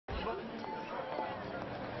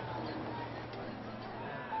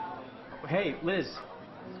Hey, Liz.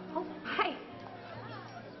 Oh, hi.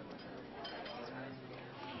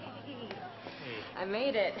 Hey. I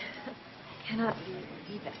made it. Cannot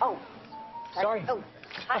believe it. Oh. Sorry. Oh,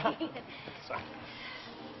 hi. Sorry.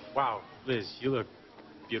 Wow, Liz, you look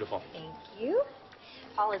beautiful. Thank you.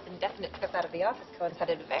 Paula's indefinite trip out of the office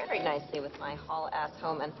coincided very nicely with my haul-ass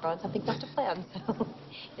home and throwing something not to plan, so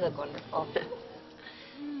you look wonderful.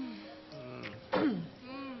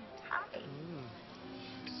 Hi.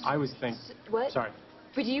 I was thinking... What? Sorry.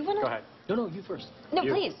 But do you want to... Go ahead. No, you first. No,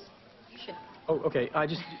 You. please. You should... Oh, okay.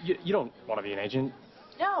 You don't want to be an agent,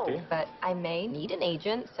 No, do you? but I may need an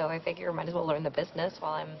agent, so I figure I might as well learn the business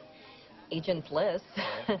while I'm agentless.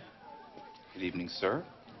 Good evening, sir,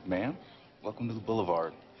 ma'am. Welcome to the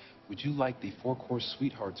Boulevard. Would you like the 4-course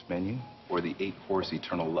Sweethearts menu or the 8-course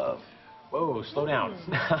Eternal Love? Whoa, slow down.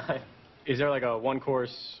 Is there like a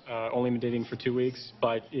 1-course, only been dating for 2 weeks,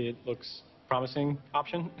 but it looks promising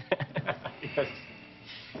option? Because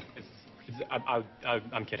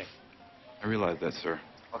I'm kidding. I realize that, sir.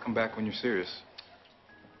 I'll come back when you're serious.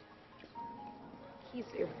 He's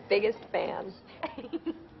your biggest fan.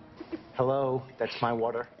 Hello, that's my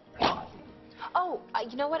water. Oh,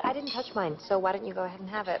 you know what? I didn't touch mine, so why don't you go ahead and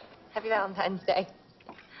have it? Happy Valentine's Day.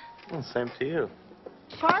 Well, same to you.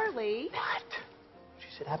 Charlie. What? She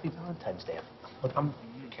said Happy Valentine's Day. Look, You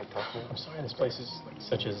can't talk to me. I'm sorry this place is like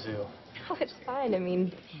such a zoo. Oh, it's fine. I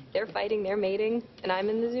mean, they're fighting, they're mating, and I'm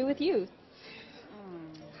in the zoo with you.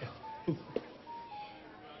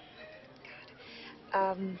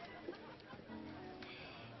 God.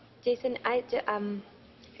 Jason, I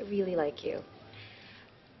really like you.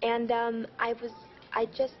 And I'm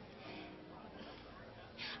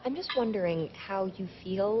just wondering how you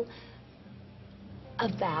feel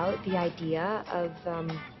about the idea of, I'm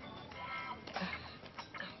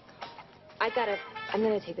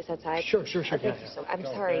gonna take this outside. Sure. Thank you so, I'm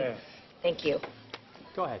sorry. Yeah. Thank you.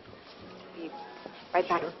 Go ahead. Be right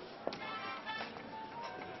back. Sure.